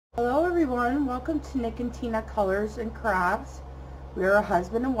Hello everyone, welcome to Nick and Tina Colors and Crafts. We are a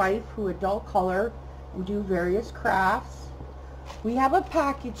husband and wife who adult color and do various crafts. We have a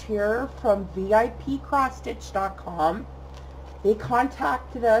package here from vipcrossstitch.com. They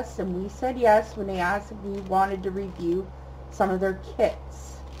contacted us and we said yes when they asked if we wanted to review some of their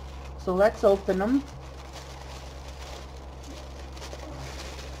kits. So let's open them.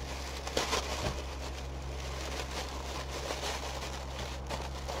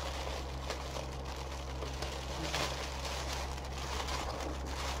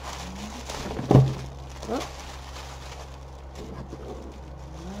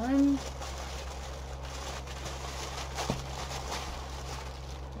 One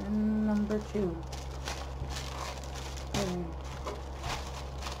and number two.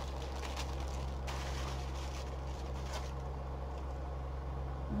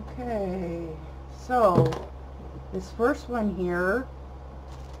 Okay, so this first one here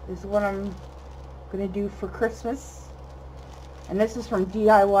is what I'm going to do for Christmas, and this is from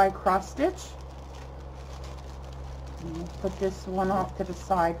DIY Cross Stitch. We'll put this one off to the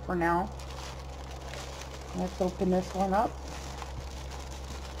side for now. Let's open this one up.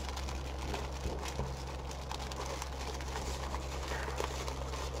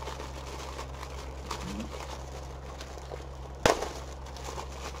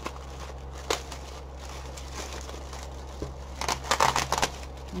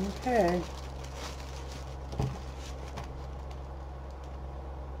 Okay.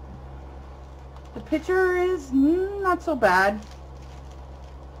 The picture is not so bad.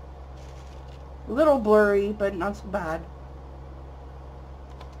 A little blurry, but not so bad.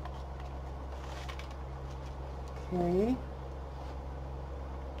 Okay.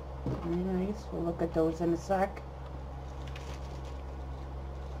 Very nice. We'll look at those in a sec.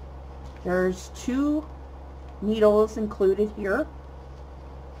 There's 2 needles included here.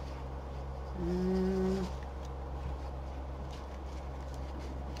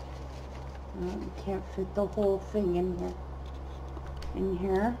 You can't fit the whole thing in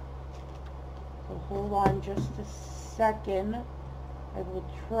here. So hold on just a second. I will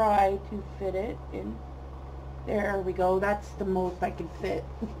try to fit it in. There we go. That's the most I can fit.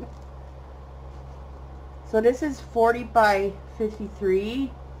 So this is 40 by 53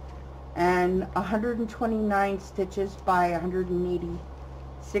 and 129 stitches by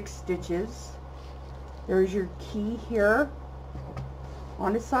 186 stitches. There's your key here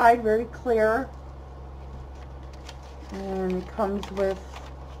on the side, very clear, and it comes with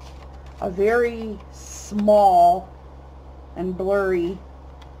a very small and blurry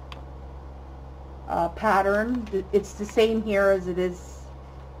pattern. It's the same here as it is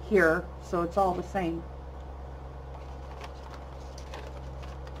here, so it's all the same.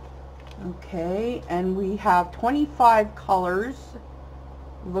 Okay, and we have 25 colors,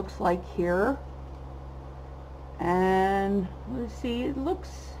 looks like here. And let's see, it looks,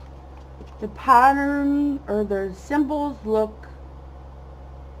 the pattern or the symbols look,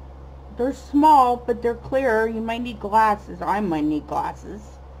 they're small but they're clear. You might need glasses. I might need glasses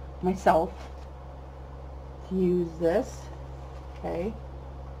myself to use this. Okay.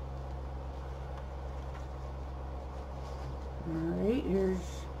 Alright, here's,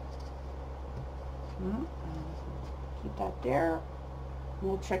 keep that there.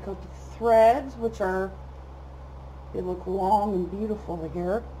 We'll check out the threads, which are, they look long and beautiful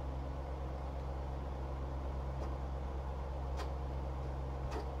here.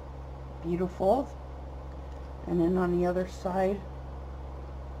 Beautiful. And then on the other side,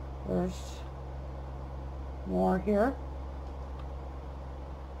 there's more here.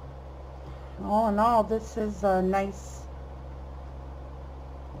 All in all, this is a nice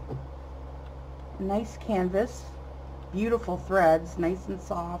canvas. Beautiful threads, nice and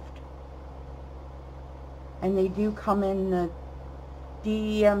soft. And they do come in the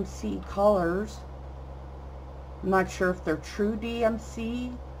DMC colors. I'm not sure if they're true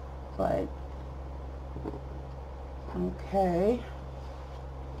DMC, but okay.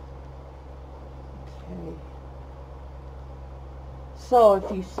 So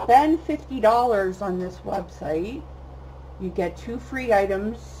if you spend $50 on this website, you get 2 free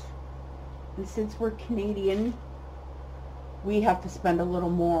items. And since we're Canadian, we have to spend a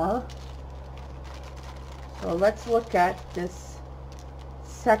little more. So let's look at this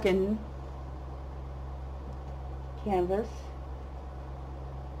second canvas.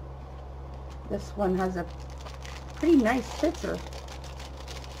 This one has a pretty nice picture.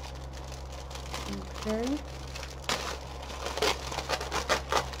 Okay.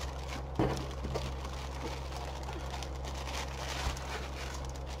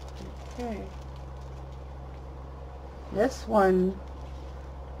 Okay. This one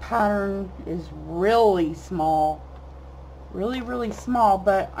pattern is really small. Really, really small,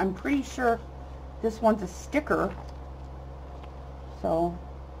 but I'm pretty sure this one's a sticker. So,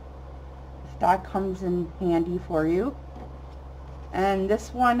 if that comes in handy for you. And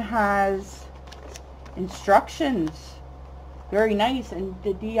this one has instructions. Very nice. And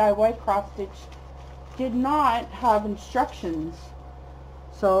the DIY cross stitch did not have instructions.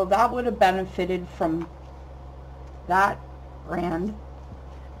 So that would have benefited from that brand.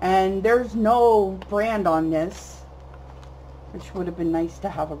 And there's no brand on this, which would have been nice to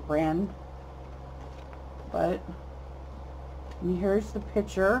have a brand. But here's the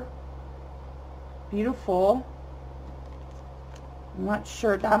picture. Beautiful. I'm not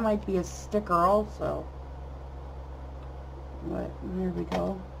sure. That might be a sticker also. But there we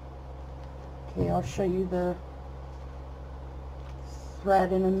go. Okay, I'll show you the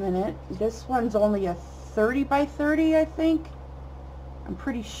thread in a minute. This one's only a 30 by 30, I think. I'm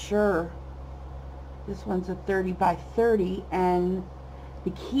pretty sure this one's a 30 by 30, and the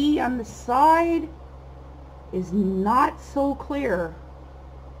key on the side is not so clear.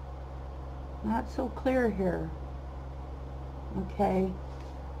 Not so clear here. Okay,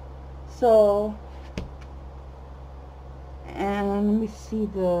 so, and let me see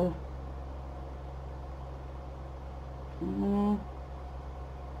the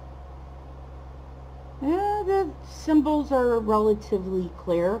yeah, the symbols are relatively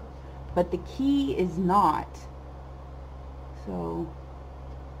clear, but the key is not. So,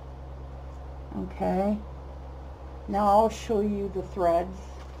 okay, now I'll show you the threads.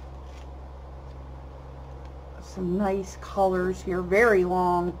 Some nice colors here, very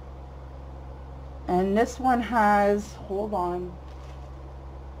long. And this one has, hold on,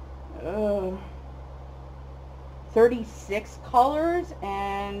 36 colors,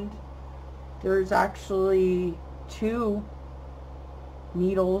 and there's actually 2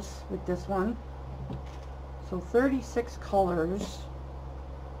 needles with this one. So 36 colors.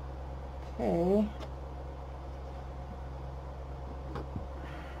 Okay.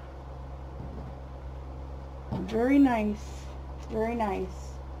 Very nice. Very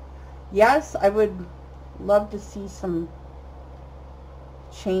nice. Yes, I would love to see some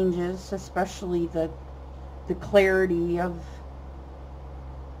changes, especially the clarity of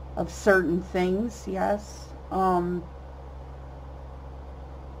certain things. Yes.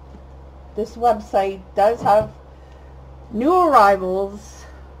 This website does have new arrivals.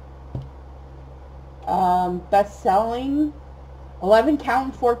 Best-selling 11 count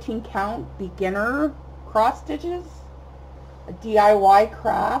and 14 count beginner cross stitches, DIY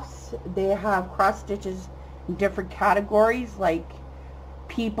crafts. They have cross stitches in different categories, like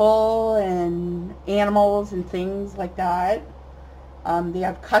people and animals and things like that. They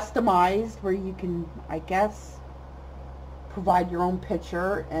have customized, where you can, I guess, provide your own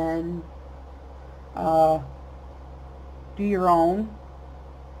picture and do your own.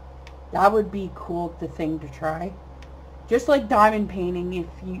 That would be cool, the thing to try. Just like diamond painting, if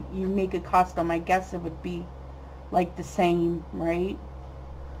you make a custom, I guess it would be like the same, right?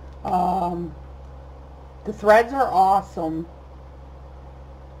 The threads are awesome.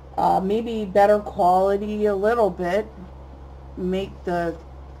 Maybe better quality a little bit. Make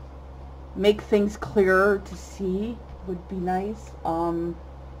things clearer to see would be nice.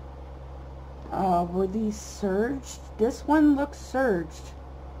 Were these serged? This one looks serged.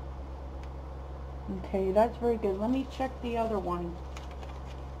 Okay, that's very good. Let me check the other one.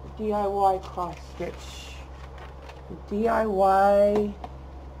 The DIY cross stitch. The DIY.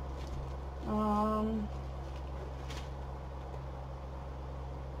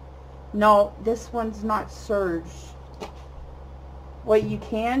 No, this one's not serged. What you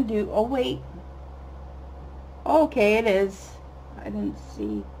can do. Oh wait. Okay, it is. I didn't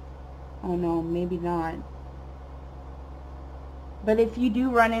see. Oh no, maybe not. But if you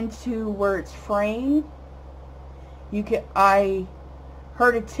do run into where it's fraying, you could, I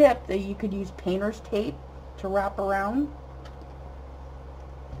heard a tip that you could use painter's tape to wrap around.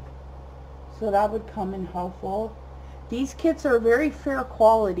 So that would come in helpful. These kits are very fair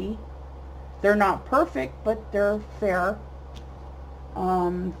quality. They're not perfect, but they're fair.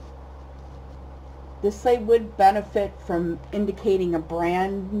 This site would benefit from indicating a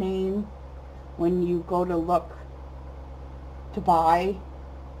brand name when you go to look to buy,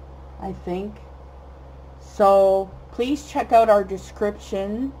 I think. So please check out our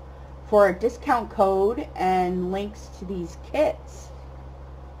description for a discount code and links to these kits.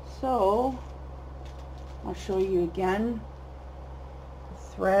 So I'll show you again the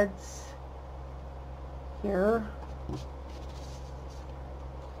threads here,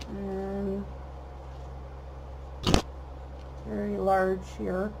 and very large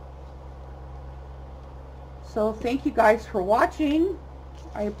here. So thank you guys for watching.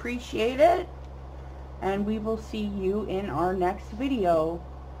 I appreciate it. And we will see you in our next video.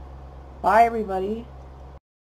 Bye everybody.